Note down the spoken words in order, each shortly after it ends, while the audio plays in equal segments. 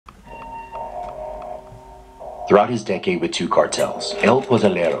Throughout his decade with two cartels, El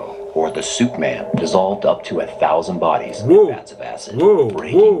Pozolero, or the Soup Man, dissolved up to 1,000 bodies in vats of acid.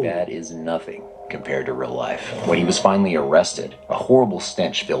 Breaking Bad is nothing compared to real life. When he was finally arrested, a horrible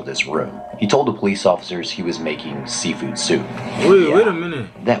stench filled his room. He told the police officers he was making seafood soup. Wait a minute.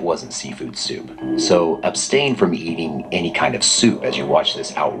 That wasn't seafood soup. So abstain from eating any kind of soup as you watch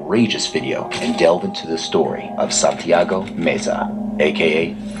this outrageous video and delve into the story of Santiago Meza,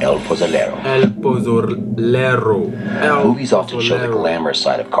 aka El Pozolero. El Pozolero. Movies often show the glamorous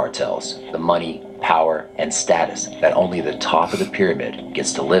side of cartels, the money, power, and status that only the top of the pyramid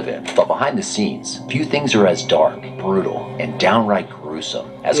gets to live in. But behind the scenes, few things are as dark, brutal, and downright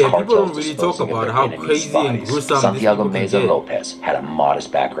gruesome as cartels really disposing talk about of how their enemies' crazy and bodies. gruesome Santiago these Meza people Lopez had a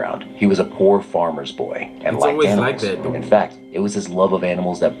modest background. He was a poor farmer's boy and liked animals. Like that, in fact, it was his love of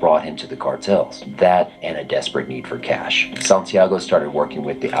animals that brought him to the cartels. That and a desperate need for cash. Santiago started working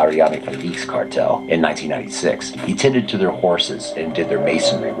with the Ariano Felix cartel in 1996. He tended to their horses and did their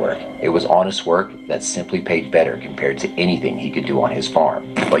masonry work. It was honest work that simply paid better compared to anything he could do on his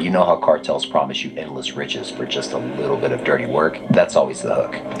farm. But you know how cartels promise you endless riches for just a little bit of dirty work? That's always the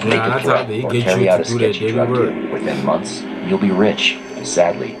hook. They could threaten or carry out a sketchy drug deal. Within months, you'll be rich.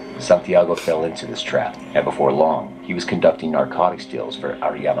 Sadly, Santiago fell into this trap, and before long, he was conducting narcotics deals for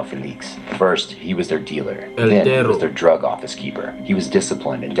Ariano Felix. First, he was their dealer. Then, he was their drug office keeper. He was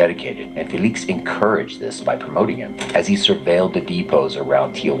disciplined and dedicated, and Felix encouraged this by promoting him. As he surveilled the depots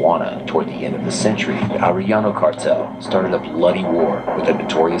around Tijuana toward the end of the century, the Ariano cartel started a bloody war with the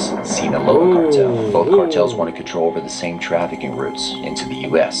notorious Sinaloa cartel. Both cartels wanted control over the same trafficking routes into the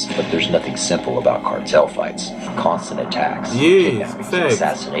U.S., but there's nothing simple about cartel fights. Constant attacks, kidnappings, and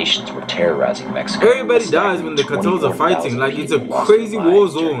assassinations were terrorizing Mexico. Everybody dies when the cartels are fighting, like it's a crazy war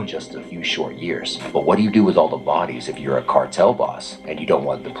zone. Just a few short years. But what do you do with all the bodies if you're a cartel boss and you don't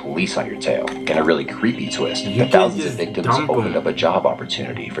want the police on your tail? In a really creepy twist, the thousands of victims opened up a job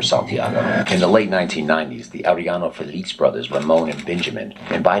opportunity for Santiago. In the late 1990s, the Ariano Felix brothers, Ramon and Benjamin,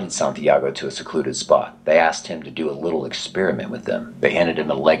 invited Santiago to a secluded spot. They asked him to do a little experiment with them. They handed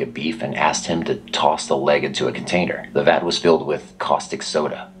him a leg of beef and asked him to toss the leg into a container. The vat was filled with caustic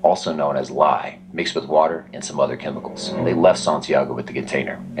soda, also known as lye, mixed with water and some other chemicals. They left Santiago with the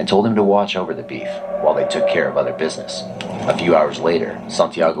container and told him to watch over the beef while they took care of other business. A few hours later,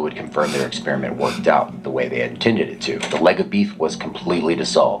 Santiago would confirm their experiment worked out the way they had intended it to. The leg of beef was completely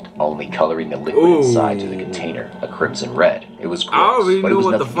dissolved, only coloring the liquid inside to the container a crimson red. It was gross, but it was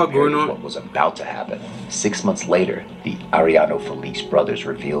nothing compared to what was about to happen. 6 months later, the Ariano Felix brothers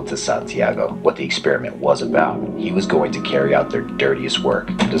revealed to Santiago what the experiment was about. He was going to carry out their dirtiest work,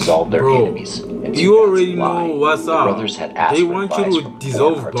 dissolve their enemies. You already know what's up. The brothers had asked they want you to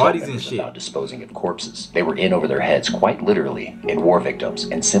dissolve bodies and shit about disposing of corpses. They were in over their heads, quite literally, in war victims,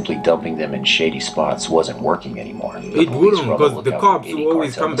 and simply dumping them in shady spots wasn't working anymore. It wouldn't, because the cops will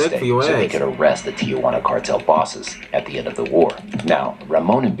always come back for your ass. So they could arrest the Tijuana cartel bosses at the end of the war. Now,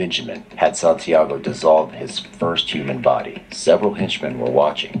 Ramon and Benjamin had Santiago dissolve his first human body. Several henchmen were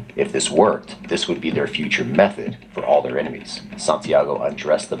watching. If this worked, this would be their future method for all their enemies. Santiago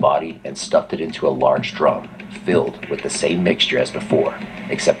undressed the body and stuffed it into a large drum filled with the same mixture as before,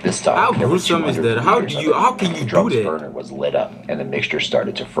 except this time how gruesome is that? How can you do that? Burner was lit up and the mixture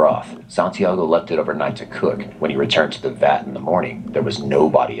started to froth. Santiago left it overnight to cook. When he returned to the vat in the morning, there was no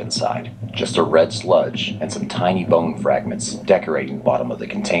body inside, just a red sludge and some tiny bone fragments decorating the bottom of the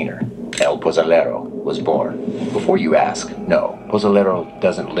container. El Pozolero was born. Before you ask, no, Pozolero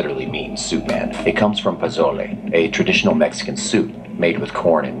doesn't literally mean soup man. It comes from pozole, a traditional Mexican soup made with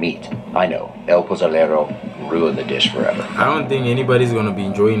corn and meat. I know, El Pozolero ruined the dish forever. I don't think anybody's gonna be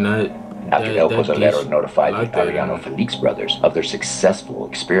enjoying that. After El Pozolero notified the Ariano Felix brothers of their successful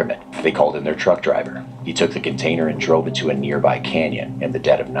experiment, they called in their truck driver. He took the container and drove it to a nearby canyon in the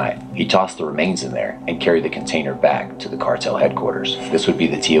dead of night. He tossed the remains in there and carried the container back to the cartel headquarters. This would be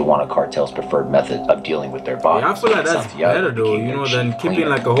the Tijuana cartel's preferred method of dealing with their bodies. Yeah, I feel like that's better though, you know, than keeping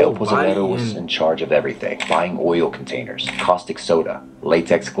like a whole body. El Pozolero was in charge of everything. Buying oil containers, caustic soda,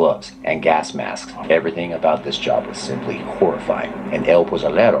 latex gloves, and gas masks. Everything about this job was simply horrifying, and El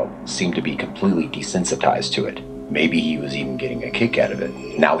Pozolero seemed to be completely desensitized to it. Maybe he was even getting a kick out of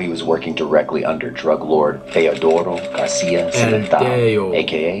it. Now he was working directly under drug lord Teodoro Garcia Cimental,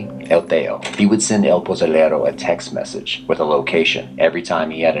 aka El Teo. He would send El Pozolero a text message with a location every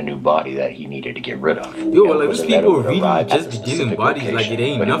time he had a new body that he needed to get rid of. Yo, like these people really just be dealing bodies like it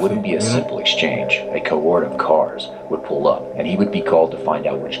ain't but nothing. It wouldn't be a simple exchange. A cohort of cars would pull up, and he would be called to find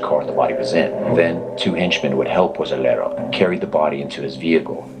out which car the body was in. Then, two henchmen would help Pozolero carry the body into his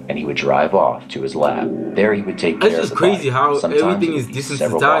vehicle and he would drive off to his lab. There he would take care of the body. It's just crazy how Sometimes everything it is would be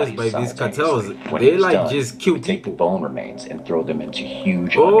several desensitized bodies by these cartels. simultaneously. When They he was like done, just he kill would take the people. bone remains and throw them into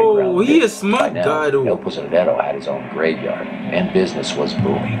huge Oh, underground he a pits. smart By now, guy though. El Pozolero had his own graveyard, and business was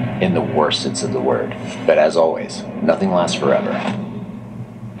booming, in the worst sense of the word. But as always, nothing lasts forever.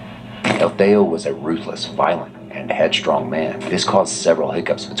 El Teo was a ruthless, violent, and headstrong man. This caused several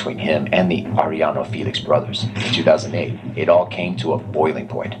hiccups between him and the Arellano Felix brothers. In 2008, it all came to a boiling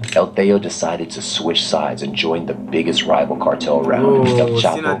point. El Teo decided to switch sides and join the biggest rival cartel around, El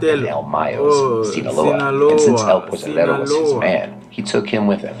Chapo and El Mayo's, Sinaloa. And since El Pozolero was his man, he took him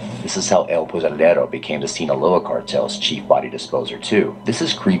with him. This is how El Pozolero became the Sinaloa cartel's chief body disposer too. This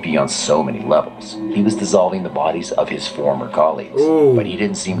is creepy on so many levels. He was dissolving the bodies of his former colleagues, but he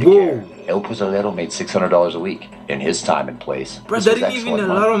didn't seem to care. El Pozolero made $600 a week in his time and place. Bro, that didn't even a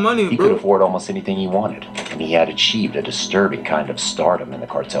lot of money, He bro. could afford almost anything he wanted, and he had achieved a disturbing kind of stardom in the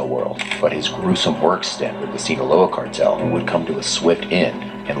cartel world. But his gruesome work stint with the Sinaloa cartel would come to a swift end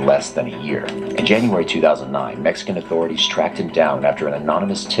in less than a year. In January 2009, Mexican authorities tracked him down after an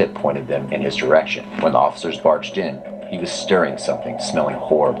anonymous tip pointed them in his direction. When the officers barged in, he was stirring something, smelling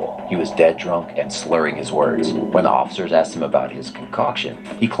horrible. He was dead drunk and slurring his words. When the officers asked him about his concoction,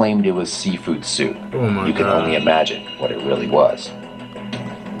 he claimed it was seafood soup. Oh my You can God. only imagine what it really was.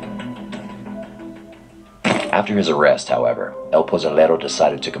 After his arrest, however, El Pozolero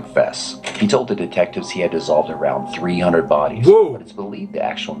decided to confess. He told the detectives he had dissolved around 300 bodies, Whoa. but it's believed the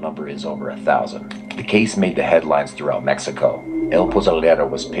actual number is over 1,000. The case made the headlines throughout Mexico. El Pozolero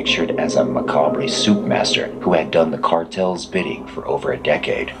was pictured as a macabre soup master who had done the cartel's bidding for over a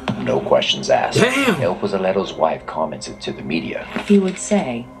decade. No questions asked. Damn. El Pozolero's wife commented to the media. He would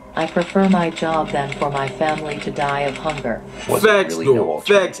say, "I prefer my job than for my family to die of hunger." Was there Facts really no though,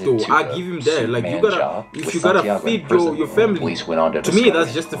 facts though. alternative to I the give him that. Like you Superman gotta, job if with you gotta Santiago in feed prison? your family. Police went on to To me, discover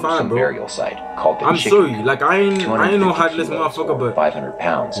that's justified, some bro. burial site called the I'm Chicken sorry, Coop. like I ain't no 250 heartless kilos motherfucker, or but 500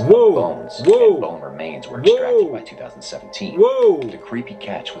 pounds Whoa, of bones whoa, and bone remains were extracted whoa, by 2017. whoa. The creepy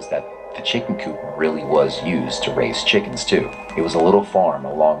catch was that the chicken coop really was used to raise chickens too. It was a little farm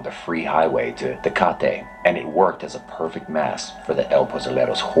along the free highway to Tecate, and it worked as a perfect mask for the El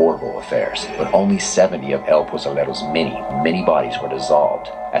Pozolero's horrible affairs. But only 70 of El Pozolero's many bodies were dissolved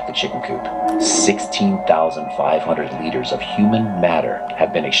at the chicken coop. 16,500 liters of human matter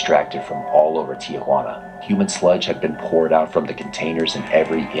have been extracted from all over Tijuana. Human sludge had been poured out from the containers in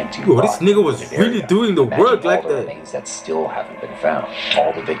every empty Yo, lot this nigga was in the really area. doing the Imagine work like all the that. remains that still haven't been found.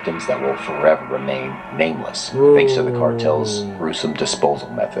 All the victims that will forever remain nameless, Whoa. thanks to the cartel's gruesome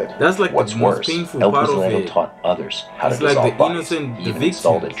disposal method. That's like What's the most worse, painful El part of Pozolero it. taught others how It's to like dissolve the bodies. innocent, He the even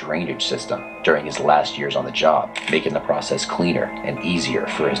installed a victims. drainage system during his last years on the job, making the process cleaner and easier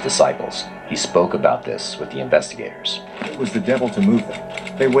for his disciples. He spoke about this with the investigators. It was the devil to move them.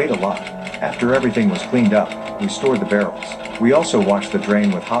 They weighed a lot. After everything was cleaned up, we stored the barrels. We also washed the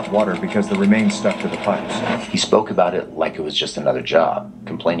drain with hot water because the remains stuck to the pipes. He spoke about it like it was just another job,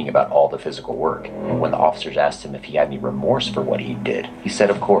 complaining about all the physical work. And when the officers asked him if he had any remorse for what he did, he said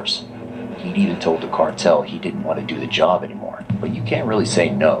of course. He'd even told the cartel he didn't want to do the job anymore. But you can't really say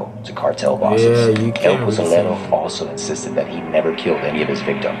no to cartel bosses. Yeah, you El can't really say Pozolero no. also insisted that he never killed any of his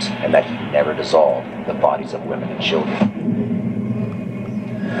victims and that he never dissolved the bodies of women and children.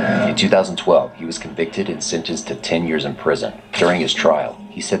 In 2012, he was convicted and sentenced to 10 years in prison. During his trial,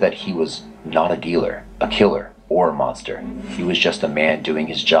 he said that he was not a dealer, a killer, or a monster. He was just a man doing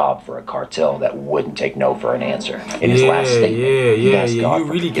his job for a cartel that wouldn't take no for an answer. In his last statement, he asked God You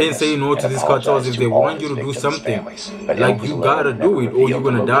for really can't forgiveness say no to and these cartels apologized if to they all want his you to do victims' something. families. But El Like you Pozolero gotta never do it, or you're revealed the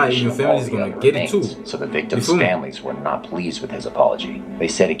gonna die and location your of all family's the gonna other get it remains, too. So the You victims' feel me? families were not pleased with his apology. They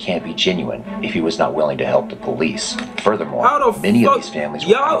said it can't be genuine if he was not willing to help the police. Furthermore, How the many fuck? of these families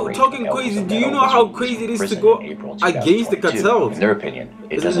were Y'all outraged talking when El crazy. Do Pozolero you know was how released crazy from it is to prison go in April against the 2022. cartels? In their opinion,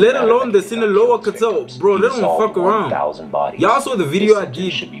 it doesn't Let matter alone that the he did not Sinaloa kill his cartel. victims. Bro, He they don't dissolved fuck around. 1,000 bodies. Y'all saw the His video I sentence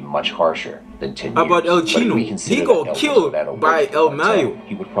did should be much harsher than 10 about years. El But if Chino. we He consider got that El killed Pozolero by worked for El the cartel, Mayo.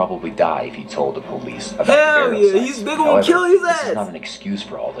 he would probably die if he told the police about Hell the yeah, burial he's sites. they gonna However, kill his this is ass. not an excuse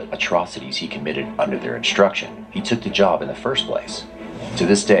for all the atrocities he committed under their instruction. He took the job in the first place. To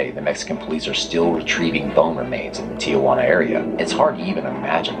this day, the Mexican police are still retrieving bone remains in the Tijuana area. It's hard to even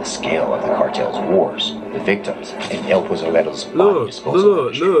imagine the scale of the cartel's wars, the victims, and El Pozolero's body disposal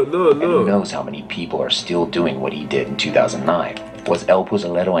industry. And who knows how many people are still doing what he did in 2009. Was El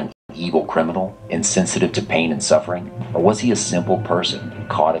Pozolero an evil criminal, insensitive to pain and suffering? Or was he a simple person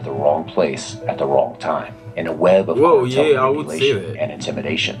caught at the wrong place at the wrong time, in a web of Whoa, cartel yeah, I would say manipulation that. and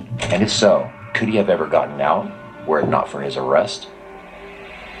intimidation? And if so, could he have ever gotten out were it not for his arrest?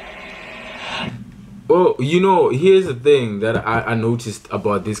 Well, you know, here's the thing that I noticed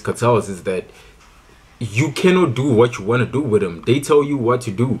about these cartels is that you cannot do what you want to do with them. They tell you what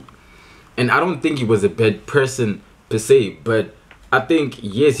to do. And I don't think he was a bad person per se, but I think,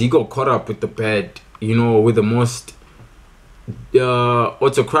 yes, he got caught up with the bad, you know, with the most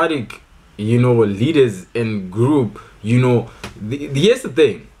autocratic, you know, leaders and group. You know, here's the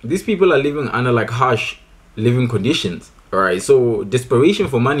thing: these people are living under like harsh living conditions. All right, so desperation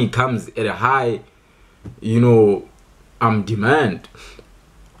for money comes at a high, you know, demand.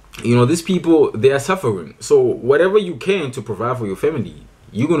 You know, these people, they are suffering. So whatever you can to provide for your family,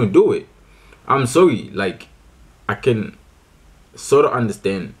 you're gonna do it. I'm sorry, like, I can sort of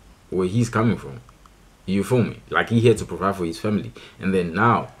understand where he's coming from. You feel me? Like, he had to provide for his family, and then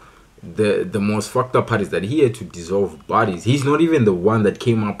now the most fucked up part is that he had to dissolve bodies. He's not even the one that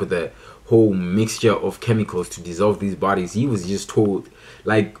came up with the whole mixture of chemicals to dissolve these bodies. He was just told,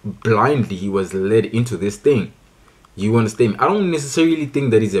 like, blindly, he was led into this thing. You understand? I don't necessarily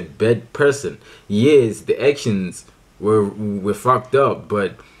think that he's a bad person. Yes, the actions were fucked up,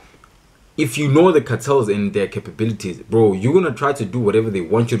 but if you know the cartels and their capabilities, bro, you're gonna try to do whatever they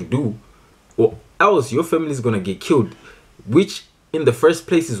want you to do, or else your family is gonna get killed, which in the first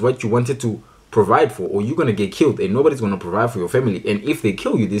place is what you wanted to provide for, or you're gonna get killed and nobody's gonna provide for your family. And if they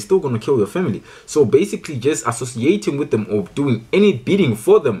kill you, they're still gonna kill your family. So basically, just associating with them or doing any bidding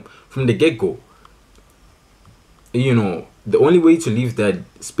for them from the get-go, you know, the only way to leave that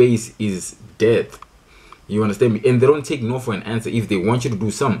space is death. You understand me? And they don't take no for an answer. If they want you to do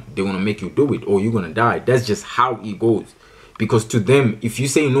something, they're gonna make you do it, or you're gonna die. That's just how it goes. Because to them, if you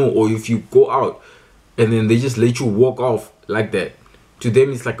say no, or if you go out and then they just let you walk off like that, to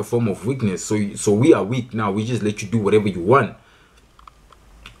them it's like a form of weakness. So we are weak now. We just let you do whatever you want.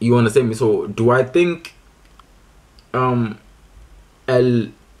 You understand me? So do I think El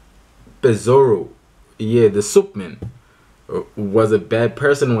Pozolero, yeah, the Superman, was a bad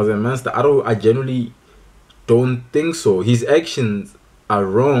person, was a monster? I genuinely don't think so. His actions are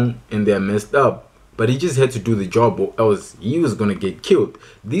wrong and they're messed up, but he just had to do the job, or else he was gonna get killed.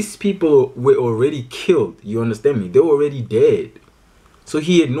 These people were already killed. You understand me? They were already dead. So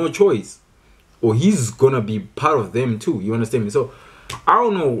he had no choice, or he's gonna be part of them too. You understand me? So I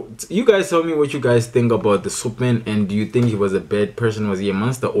don't know. You guys tell me what you guys think about the Superman, and do you think he was a bad person? Was he a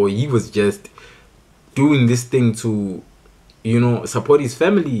monster, or he was just doing this thing to, you know, support his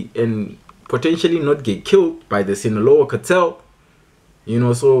family and potentially not get killed by the Sinaloa cartel? You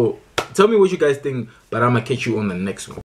know, so tell me what you guys think, but I'm gonna catch you on the next one.